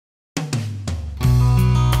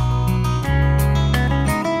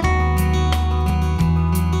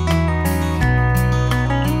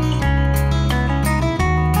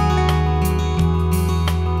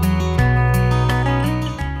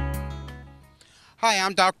Hi,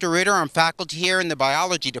 I'm Dr. Ritter. I'm faculty here in the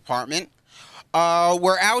biology department.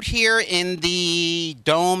 We're out here in the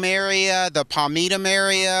dome area, the palmidum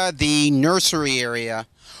area, the nursery area.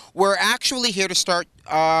 We're actually here to start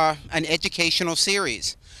an educational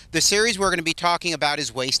series. The series we're going to be talking about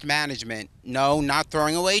is waste management. No, not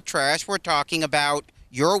throwing away trash. We're talking about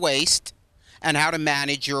your waste and how to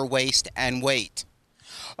manage your waste and weight.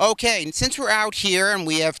 Okay, and since we're out here and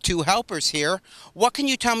we have two helpers here, what can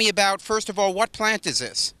you tell me about, first of all, what plant is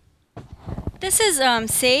this? This is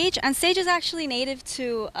sage, and sage is actually native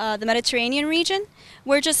to the Mediterranean region.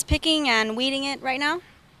 We're just picking and weeding it right now.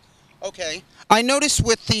 Okay. I noticed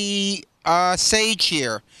with the sage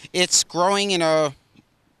here, it's growing in a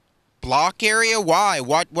block area. Why?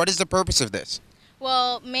 What is the purpose of this?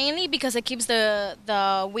 Well, mainly because it keeps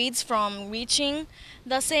the weeds from reaching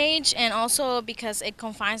the sage, and also because it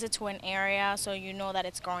confines it to an area, so you know that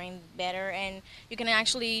it's growing better, and you can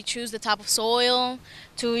actually choose the type of soil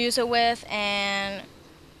to use it with, and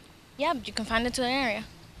yeah, you can find it to an area.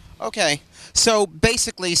 Okay. So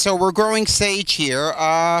basically, we're growing sage here.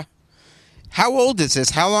 How old is this?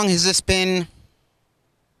 How long has this been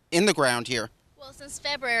in the ground here? Well, since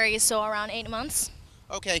February, so around 8 months.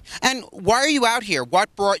 Okay. And why are you out here?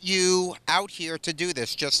 What brought you out here to do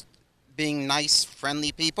this? Just being nice,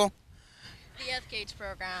 friendly people? The FKH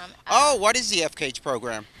program. Oh, what is the FKH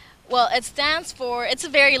program? Well, it stands for, it's a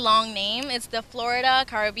very long name. It's the Florida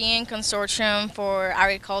Caribbean Consortium for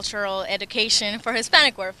Agricultural Education for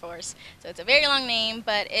Hispanic Workforce. So it's a very long name,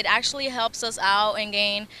 but it actually helps us out and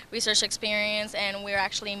gain research experience, and we're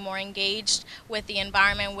actually more engaged with the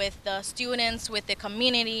environment, with the students, with the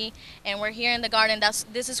community, and we're here in the garden.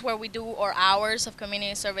 This is where we do our hours of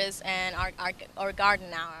community service and our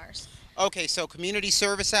garden hours. Okay, so community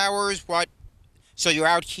service hours, what? So you're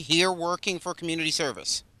out here working for community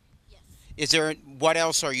service? What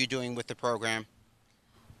else are you doing with the program?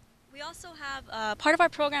 We also have, part of our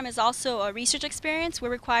program is also a research experience. We're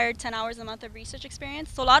required 10 hours a month of research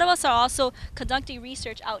experience. So a lot of us are also conducting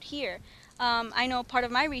research out here. I know part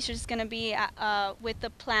of my research is going to be with the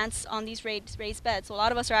plants on these raised beds. So a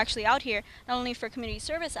lot of us are actually out here, not only for community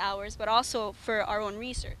service hours, but also for our own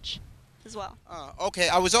research as well. Okay,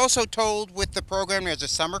 I was also told with the program there's a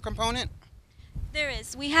summer component. There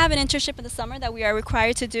is. We have an internship in the summer that we are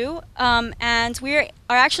required to do, and we are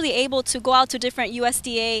actually able to go out to different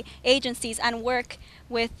USDA agencies and work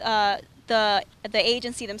with the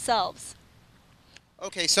agency themselves.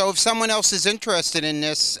 Okay, so if someone else is interested in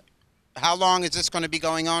this, how long is this going to be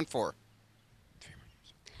going on for?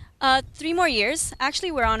 3 more years.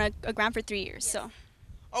 Actually, we're on a grant for 3 years. So.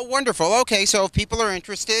 Oh, wonderful. Okay, so if people are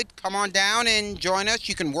interested, come on down and join us.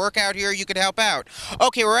 You can work out here. You can help out.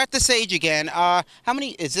 Okay, we're at the sage again. How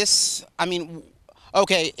many is this? I mean,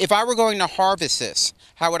 okay, if I were going to harvest this,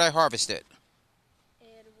 how would I harvest it?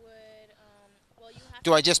 It would, well, you have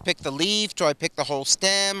Do I just pick the leaf? Do I pick the whole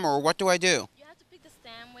stem? Or what do I do? You have to pick the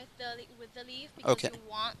stem with the leaf, because Okay.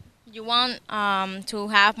 you want to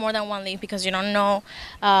have more than one leaf, because you don't know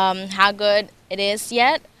how good it is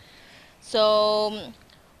yet. So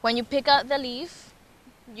when you pick out the leaf,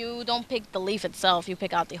 you don't pick the leaf itself, you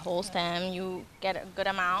pick out the whole stem, you get a good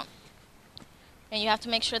amount. And you have to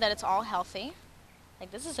make sure that it's all healthy. Like,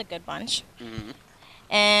 this is a good bunch. Mm-hmm.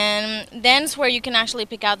 And then it's where you can actually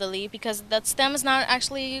pick out the leaf, because the stem is not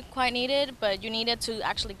actually quite needed, but you need it to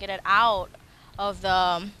actually get it out of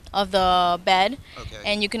the bed. Okay.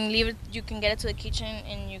 And you can leave it, you can get it to the kitchen,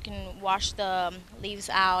 and you can wash the leaves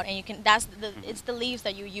out, and you can, it's the leaves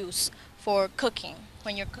that you use for cooking,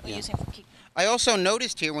 when you're using for cooking. I also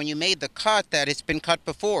noticed here when you made the cut that it's been cut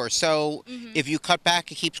before. So if you cut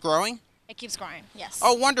back, it keeps growing? It keeps growing, yes.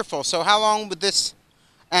 Oh, wonderful. So how long would this,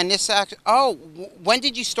 and this, when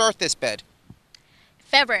did you start this bed?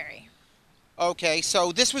 February. Okay,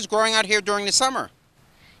 so this was growing out here during the summer.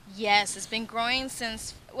 Yes, it's been growing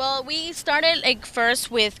since, well, we started like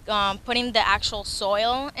first with putting the actual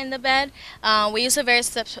soil in the bed. We use a very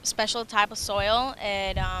special type of soil.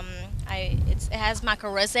 It has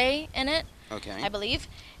mycorrhizae in it, Okay. I believe.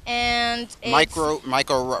 And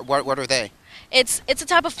What are they? it's a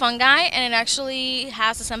type of fungi, and it actually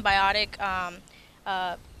has a symbiotic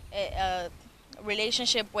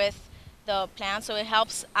relationship with the plants, so it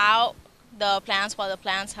helps out the plants while the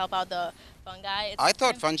plants help out the fungi. I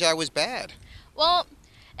thought fungi was bad. Well,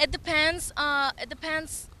 it depends. It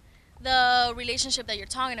depends the relationship that you're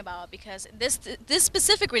talking about, because this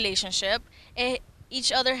specific relationship, they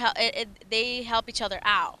help each other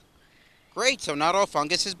out. Great. So not all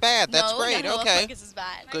fungus is bad. That's No, great. not all Okay. fungus is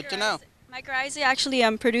bad. Good to know. Mycorrhizae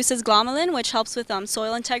actually produces glomalin, which helps with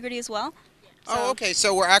soil integrity as well. Oh, okay.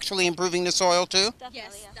 So we're actually improving the soil too? Definitely,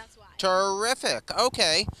 Yes, yeah. that's why. Terrific.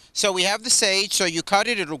 Okay. So we have the sage. So you cut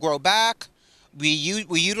it, it'll grow back. We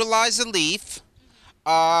utilize the leaf.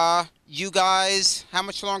 You guys, how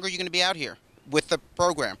much longer are you going to be out here with the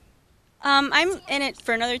program? I'm in it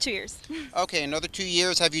for another 2 years. Okay, another 2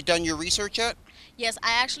 years. Have you done your research yet? Yes,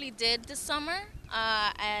 I actually did this summer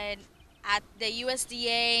at the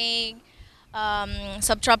USDA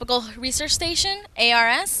Subtropical Research Station,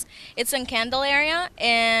 ARS. It's in Kendall area,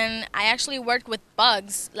 and I actually worked with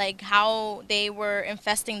bugs, like how they were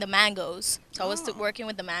infesting the mangoes. So I was working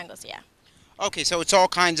with the mangoes, yeah. Okay, so it's all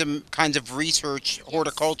kinds of research,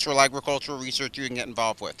 horticultural, agricultural research you can get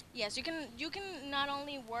involved with. Yes, you can not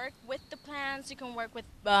only work with the plants, you can work with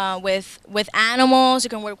animals,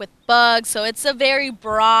 you can work with bugs. So it's a very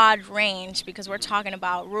broad range because we're talking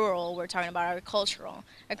about rural, we're talking about agricultural.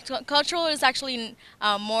 Agricultural is actually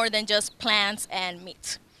more than just plants and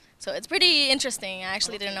meat. So it's pretty interesting. I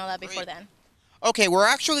actually didn't know that before then. Okay, we're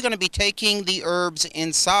actually going to be taking the herbs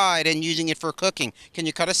inside and using it for cooking. Can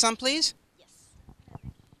you cut us some, please?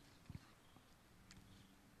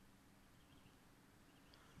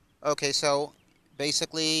 Okay, so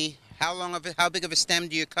basically, how big of a stem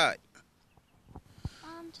do you cut?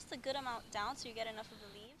 Just a good amount down so you get enough of the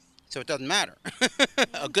leaves. So it doesn't matter.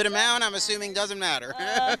 A good amount, I'm assuming, doesn't matter.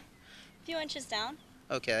 A few inches down.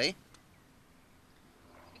 Okay.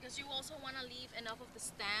 Because you also want to leave enough of the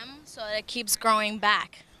stem so that it keeps growing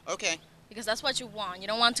back. Okay. Because that's what you want. You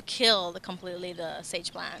don't want to kill completely the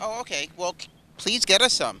sage plant. Oh, okay. Well, please get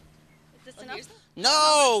us some. Is this enough?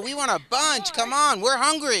 No, we want a bunch. Come on, we're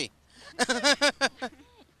hungry.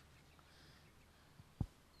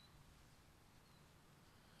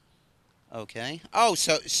 Okay. Oh,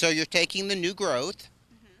 so you're taking the new growth.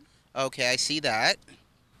 Okay, I see that.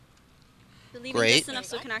 We're leaving just enough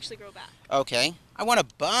so it can actually grow back. Okay. I want a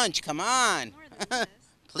bunch. Come on. More than this.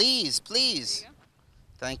 Please, please. There you go.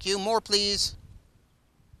 Thank you. More, please.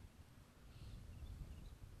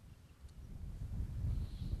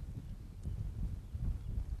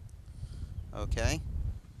 Okay.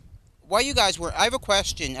 Why you guys I have a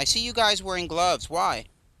question. I see you guys wearing gloves. Why?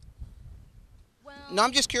 Well, No,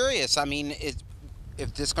 I'm just curious. I mean, is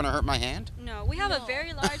this going to hurt my hand? No, we have a No.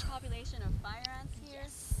 very large population of fire ants here.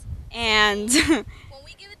 yes. And When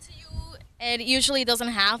we give it to you, it usually doesn't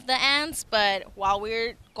have the ants, but while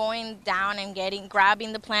we're going down and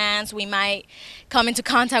grabbing the plants, we might come into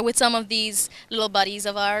contact with some of these little buddies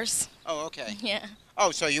of ours. Oh, okay. Yeah.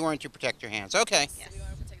 Oh, so you wearing to protect your hands. Okay. yes, We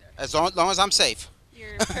want to protect our As long as I'm safe.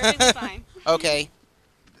 you're perfectly fine. Okay.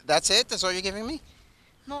 That's it? That's all you're giving me?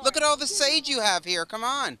 More. Look at all the sage you have here. Come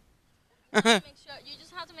on. You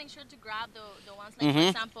just have to make sure to grab the ones, like for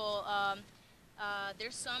example,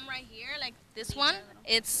 there's some right here, like this one.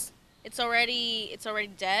 It's already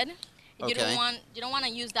dead. You Okay. don't want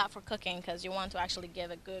to use that for cooking because you want to actually give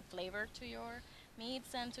a good flavor to your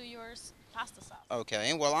meats and to your pasta sauce.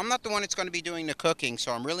 Okay. Well, I'm not the one that's going to be doing the cooking,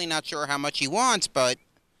 so I'm really not sure how much he wants, but,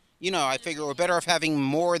 I figure we're better off having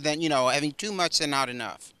more than, having too much than not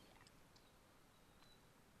enough.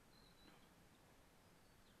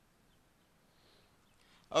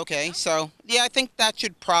 Okay, so, yeah, I think that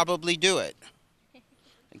should probably do it.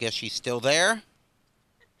 I guess she's still there.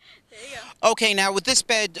 There you go. Okay, now with this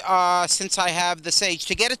bed, since I have the sage,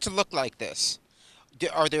 to get it to look like this,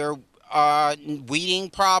 are there weeding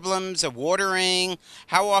problems, watering?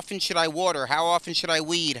 How often should I water? How often should I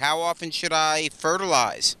weed? How often should I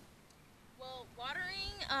fertilize? Well,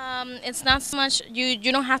 watering, it's not so much. You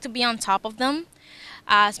don't have to be on top of them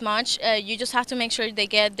as much. You just have to make sure they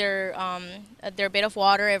get their bit of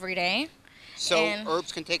water every day. So And-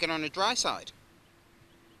 herbs can take it on the dry side.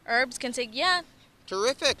 Herbs can take, yeah.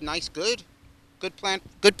 Terrific, nice, good plant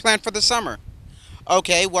for the summer.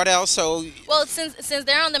 Okay, what else? So Well, since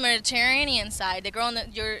they're on the Mediterranean side, they grow on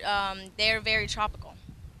they're very tropical.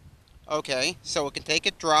 okay, so it can take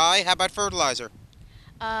it dry. How about fertilizer?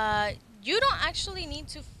 You don't actually need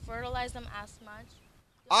to fertilize them as much.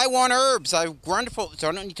 I want herbs. Wonderful. So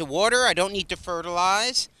I don't need to water. I don't need to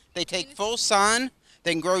fertilize. They take full sun.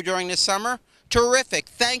 They can grow during the summer. Terrific.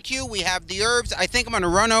 Thank you. We have the herbs. I think I'm going to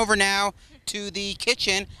run over now to the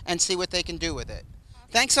kitchen and see what they can do with it.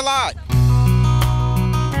 Thanks a lot.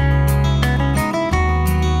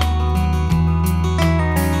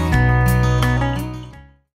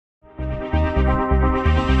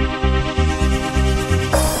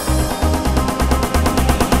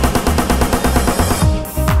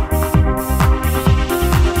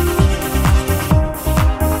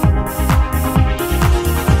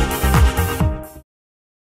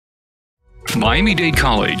 Miami-Dade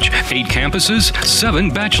College. 8 campuses,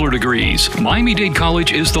 7 bachelor degrees. Miami-Dade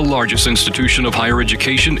College is the largest institution of higher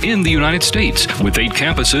education in the United States. With 8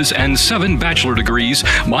 campuses and 7 bachelor degrees,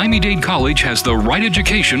 Miami-Dade College has the right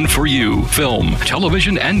education for you. Film,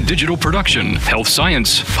 television and digital production, health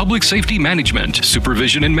science, public safety management,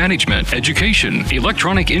 supervision and management, education,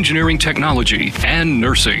 electronic engineering technology, and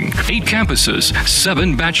nursing. 8 campuses,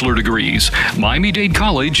 7 bachelor degrees. Miami-Dade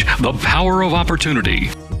College, the power of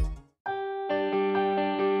opportunity.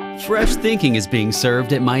 Fresh thinking is being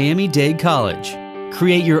served at Miami-Dade College.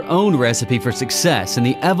 Create your own recipe for success in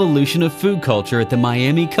the evolution of food culture at the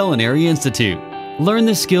Miami Culinary Institute. Learn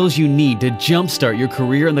the skills you need to jumpstart your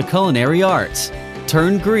career in the culinary arts.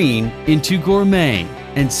 Turn green into gourmet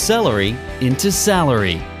and celery into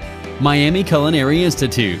salary. Miami Culinary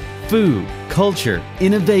Institute. Food, culture,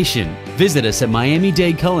 innovation. Visit us at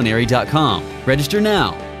miamidadeculinary.com. Register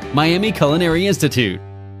now. Miami Culinary Institute.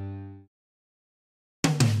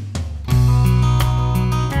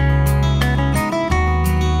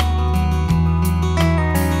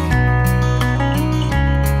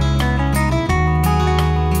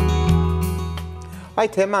 Hi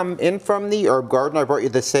Tim, I'm in from the herb garden. I brought you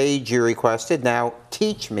the sage you requested. Now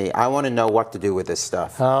teach me. I want to know what to do with this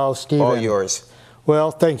stuff. Oh, Stephen. All yours. Well,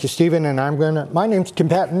 thank you, Stephen. And my name's Tim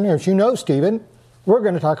Patton. As you know, Stephen, we're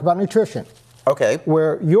going to talk about nutrition. Okay.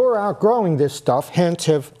 Where you're outgrowing this stuff, hence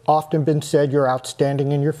have often been said you're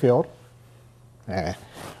outstanding in your field.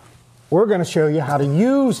 We're going to show you how to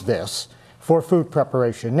use this for food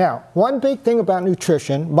preparation. Now, one big thing about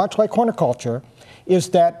nutrition, much like horticulture, is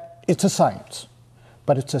that it's a science.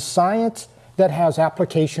 But it's a science that has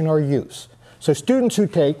application or use. So students who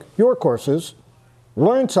take your courses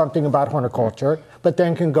learn something about horticulture, but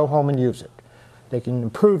then can go home and use it. They can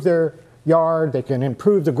improve their yard, they can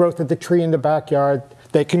improve the growth of the tree in the backyard,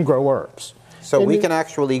 they can grow herbs. So we can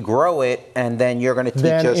actually grow it, and then you're going to teach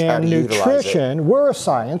us how to utilize it. In nutrition, we're a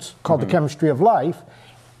science called the chemistry of life,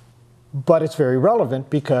 but it's very relevant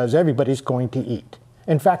because everybody's going to eat.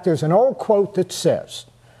 In fact, there's an old quote that says,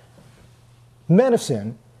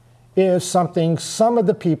 medicine is something some of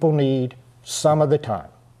the people need some of the time.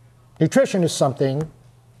 Nutrition is something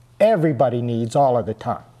everybody needs all of the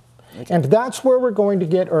time. Okay. And that's where we're going to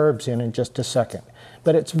get herbs in just a second.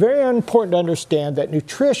 But it's very important to understand that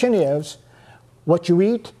nutrition is what you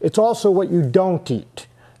eat. It's also what you don't eat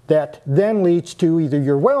that then leads to either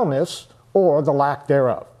your wellness or the lack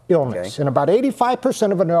thereof, illness. Okay. And about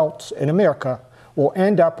 85% of adults in America will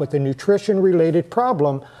end up with a nutrition-related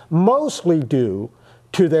problem, mostly due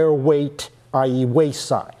to their weight, i.e. waist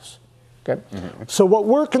size. Okay? So what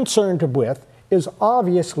we're concerned with is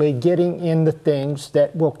obviously getting in the things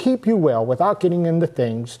that will keep you well without getting in the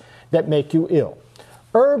things that make you ill.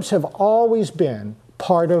 Herbs have always been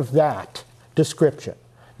part of that description.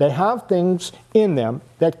 They have things in them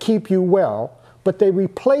that keep you well, but they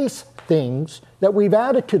replace things that we've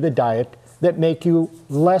added to the diet that make you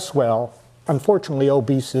less well, unfortunately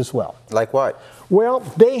obese as well. Like what? Well,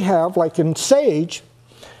 they have, like in sage,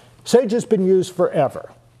 sage has been used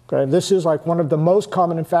forever. Okay? This is like one of the most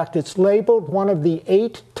common, in fact, it's labeled one of the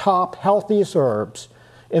 8 top healthiest herbs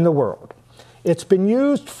in the world. It's been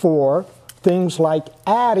used for things like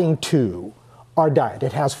adding to our diet.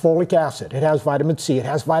 It has folic acid, it has vitamin C, it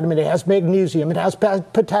has vitamin A, it has magnesium, it has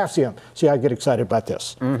potassium. See, I get excited about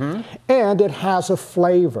this. And it has a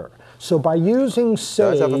flavor. So by using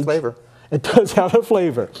sage... It does have a flavor. It does have a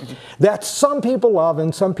flavor that some people love,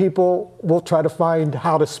 and some people will try to find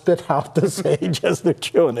how to spit out the sage as they're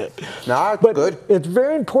chewing it. No, it's but good. It's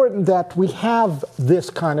very important that we have this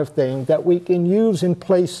kind of thing that we can use in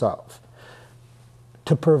place of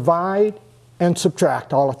to provide and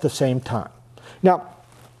subtract all at the same time. Now,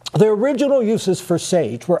 the original uses for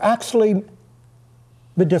sage were actually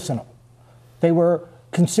medicinal. They were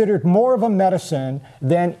considered more of a medicine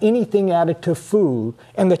than anything added to food,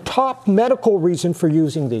 and the top medical reason for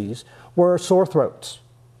using these were sore throats.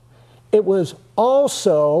 It was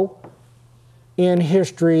also, in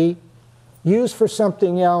history, used for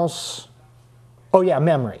something else. Oh yeah,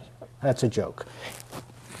 memory. That's a joke.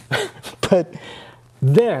 But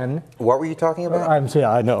then... What were you talking about?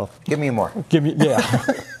 Yeah, I know. Give me more. Give me, yeah.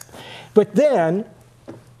 But then,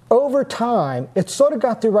 over time, it sort of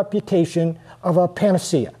got the reputation of a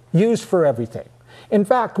panacea, used for everything. In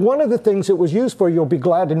fact, one of the things it was used for, you'll be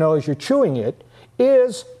glad to know as you're chewing it,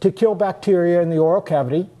 is to kill bacteria in the oral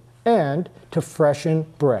cavity and to freshen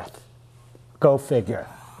breath. Go figure.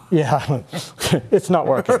 Yeah, it's not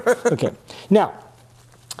working. Okay. Now,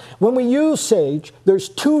 when we use sage, there's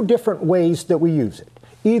 2 different ways that we use it.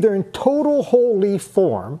 Either in total whole leaf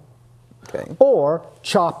form or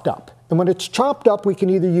chopped up. And when it's chopped up, we can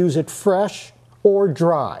either use it fresh or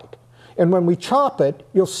dried. And when we chop it,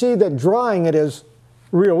 you'll see that drying it is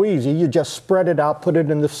real easy. You just spread it out, put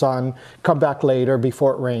it in the sun, come back later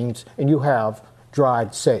before it rains, and you have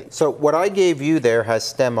dried sage. So what I gave you there has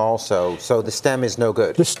stem also, so the stem is no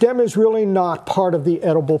good. The stem is really not part of the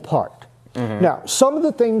edible part. Now, some of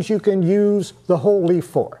the things you can use the whole leaf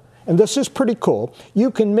for, and this is pretty cool,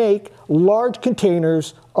 you can make large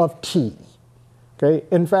containers of tea. Okay?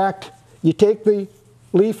 In fact, you take the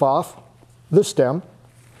leaf off the stem,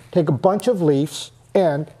 take a bunch of leaves,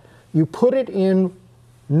 and you put it in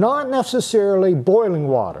not necessarily boiling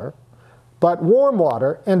water, but warm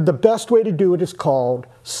water, and the best way to do it is called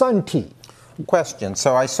sun tea. Question,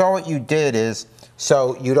 so I saw what you did is,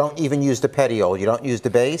 so you don't even use the petiole, you don't use the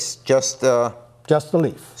base, just the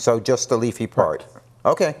leaf. So just the leafy part.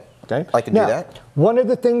 Right. Okay. Okay. I can now, do that. One of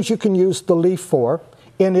the things you can use the leaf for,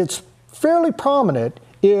 and it's fairly prominent,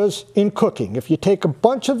 is in cooking. If you take a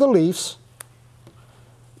bunch of the leaves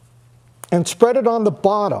and spread it on the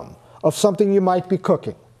bottom of something you might be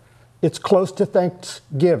cooking, it's close to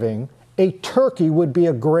Thanksgiving, a turkey would be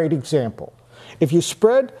a great example. If you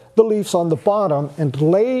spread the leaves on the bottom and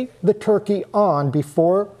lay the turkey on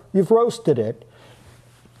before you've roasted it,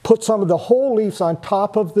 put some of the whole leaves on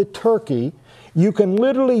top of the turkey, you can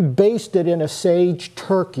literally baste it in a sage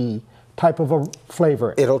turkey type of a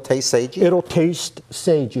flavor. It'll taste sagey? It'll taste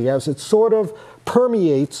sagey as it sort of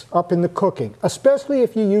permeates up in the cooking, especially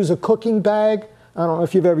if you use a cooking bag. I don't know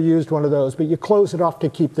if you've ever used one of those, but you close it off to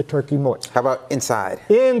keep the turkey moist. How about inside?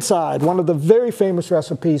 Inside, one of the very famous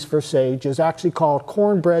recipes for sage is actually called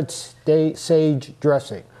cornbread sage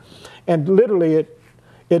dressing. And literally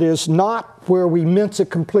it is not where we mince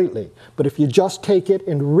it completely, but if you just take it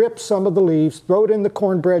and rip some of the leaves, throw it in the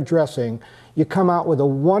cornbread dressing, you come out with a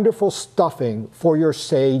wonderful stuffing for your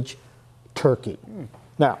sage turkey.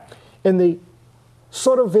 Now, in the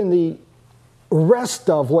rest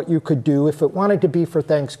of what you could do if it wanted to be for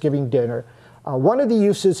Thanksgiving dinner, one of the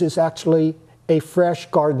uses is actually a fresh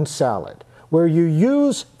garden salad, where you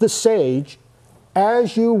use the sage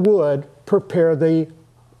as you would prepare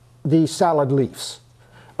the salad leaves.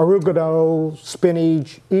 Oregano,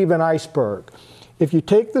 spinach, even iceberg. If you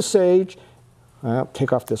take the sage, I'll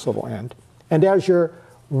take off this little end, and as you're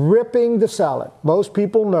ripping the salad, most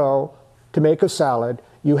people know to make a salad,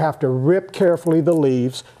 you have to rip carefully the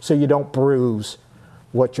leaves so you don't bruise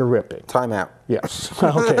what you're ripping. Time out. Yes.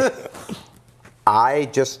 Okay. I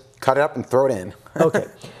just cut it up and throw it in. Okay.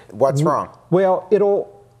 What's wrong? Well,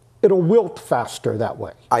 it'll wilt faster that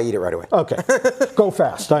way. I eat it right away. Okay. Go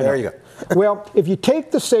fast. I know. There you go. Well, if you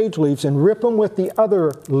take the sage leaves and rip them with the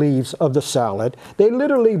other leaves of the salad, they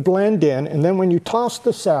literally blend in, and then when you toss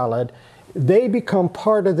the salad, they become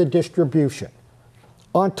part of the distribution.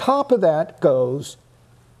 On top of that goes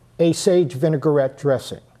a sage vinaigrette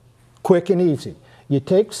dressing. Quick and easy. You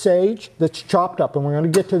take sage that's chopped up, and we're going to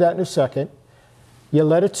get to that in a second. You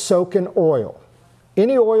let it soak in oil.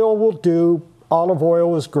 Any oil will do. Olive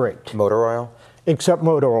oil is great. Motor oil? Except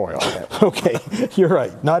motor oil. Okay, you're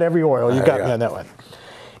right. Not every oil. You got me on that one.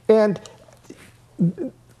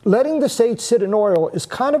 And letting the sage sit in oil is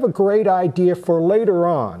kind of a great idea for later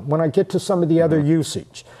on when I get to some of the other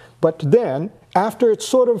usage. But then, after it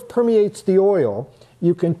sort of permeates the oil,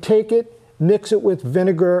 you can take it, mix it with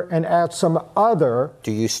vinegar, and add some other...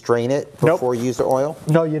 Do you strain it before you use the oil?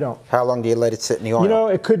 No, you don't. How long do you let it sit in the oil? You know,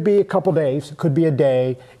 it could be a couple days, it could be a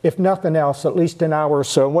day, if nothing else, at least an hour or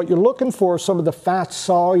so. And what you're looking for is some of the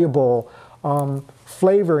fat-soluble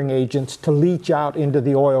flavoring agents to leach out into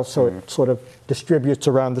the oil so it sort of distributes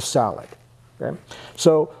around the salad. Okay?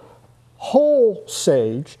 So whole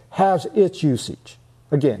sage has its usage.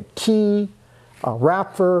 Again, tea,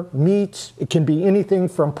 wrapper, meats, it can be anything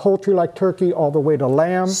from poultry like turkey all the way to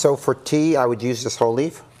lamb. So for tea, I would use this whole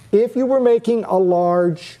leaf? If you were making a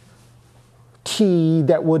large tea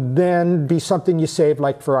that would then be something you save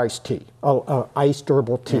like for iced tea, iced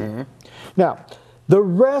herbal tea. Now, the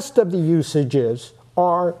rest of the usages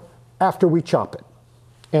are after we chop it.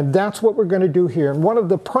 And that's what we're going to do here. And one of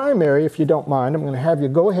the primary, if you don't mind, I'm going to have you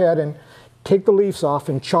go ahead and take the leaves off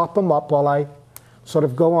and chop them up while I sort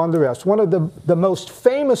of go on the rest. One of the most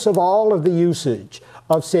famous of all of the usage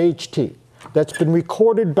of sage tea that's been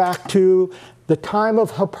recorded back to the time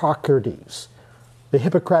of Hippocrates, the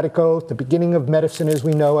Hippocratic Oath, the beginning of medicine as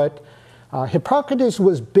we know it. Hippocrates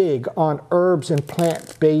was big on herbs and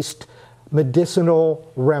plant-based medicinal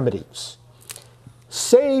remedies.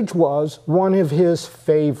 Sage was one of his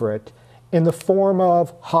favorite in the form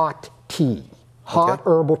of hot tea, hot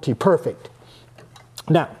herbal tea, perfect.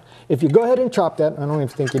 Now, if you go ahead and chop that, I don't even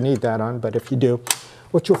think you need that on, but if you do,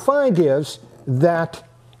 what you'll find is that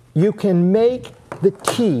you can make the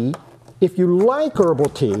tea, if you like herbal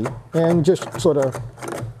tea, and just sort of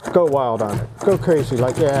go wild on it. Go crazy,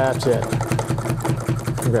 like, yeah, that's it.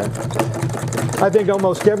 Okay. I think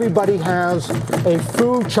almost everybody has a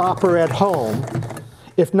food chopper at home.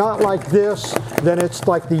 If not like this, then it's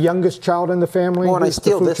like the youngest child in the family. Well, when I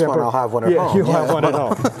steal this one, I'll have one at home. You'll have one at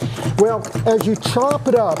home. Well, as you chop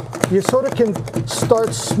it up, you sort of can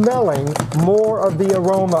start smelling more of the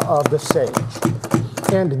aroma of the sage.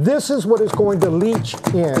 And this is what is going to leach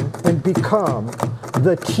in and become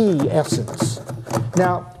the tea essence.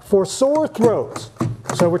 Now, for sore throats,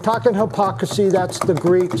 so we're talking hypocrisy, that's the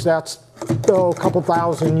Greeks, that's a couple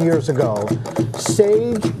thousand years ago.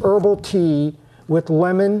 Sage herbal tea with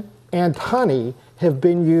lemon and honey have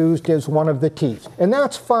been used as one of the teas. And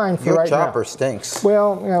that's fine for right now. Your chopper stinks.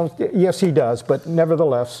 Well, you know, yes, he does, but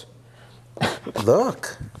nevertheless.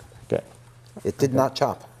 Look. Okay. It did not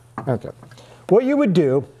chop. Okay. What you would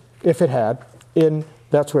do, if it had,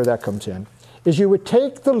 that's where that comes in, is you would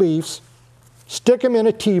take the leaves, stick them in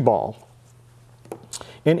a tea ball,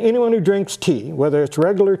 and anyone who drinks tea, whether it's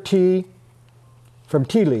regular tea from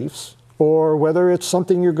tea leaves, or whether it's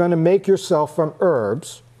something you're going to make yourself from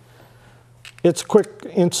herbs, it's quick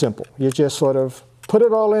and simple. You just sort of put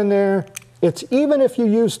it all in there. It's even if you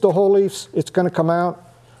use the whole leaves, it's going to come out.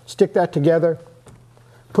 Stick that together.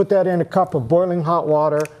 Put that in a cup of boiling hot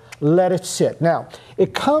water. Let it sit. Now,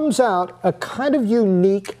 it comes out a kind of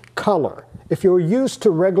unique color. If you're used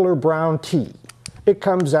to regular brown tea, it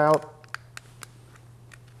comes out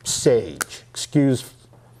sage. Excuse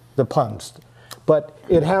the puns. But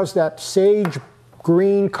it has that sage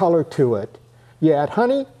green color to it. You add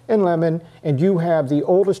honey and lemon, and you have the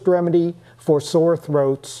oldest remedy for sore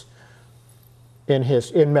throats in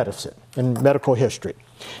medicine, in medical history.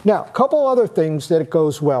 Now, a couple other things that it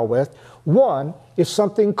goes well with. One is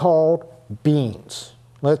something called beans.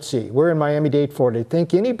 Let's see, we're in Miami-Dade, Florida. Do you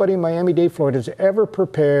think anybody in Miami-Dade, Florida has ever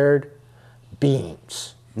prepared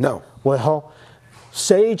beans? No. Well,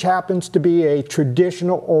 sage happens to be a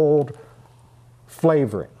traditional old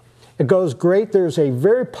flavoring. It goes great. There's a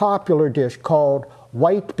very popular dish called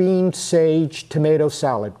white bean sage tomato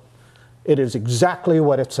salad. It is exactly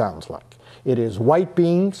what it sounds like. It is white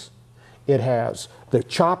beans, it has the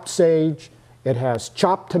chopped sage, it has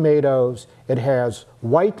chopped tomatoes, it has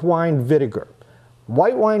white wine vinegar.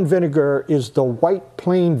 White wine vinegar is the white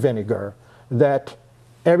plain vinegar that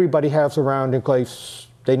everybody has around in case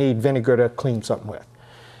they need vinegar to clean something with.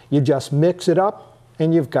 You just mix it up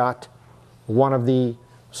and you've got one of the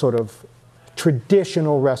sort of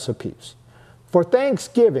traditional recipes. For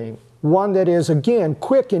Thanksgiving, one that is, again,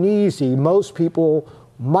 quick and easy, most people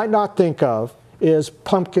might not think of, is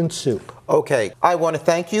pumpkin soup. Okay, I want to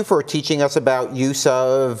thank you for teaching us about use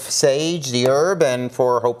of sage, the herb, and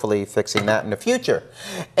for hopefully fixing that in the future.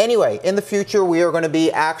 Anyway, in the future we are going to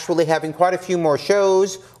be actually having quite a few more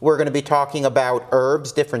shows. We're going to be talking about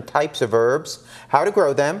herbs, different types of herbs, how to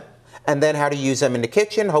grow them, and then how to use them in the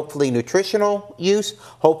kitchen, hopefully nutritional use,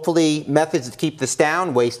 hopefully methods to keep this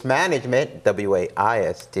down, waste management,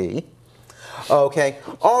 W-A-I-S-T. Okay,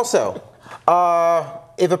 also,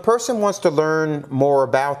 if a person wants to learn more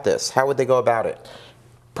about this, how would they go about it?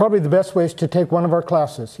 Probably the best way is to take one of our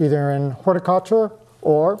classes, either in horticulture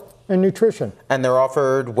or in nutrition. And they're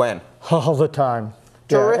offered when? All the time.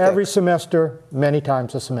 Terrific. Yeah, every semester, many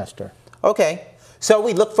times a semester. Okay, so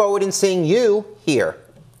we look forward in seeing you here.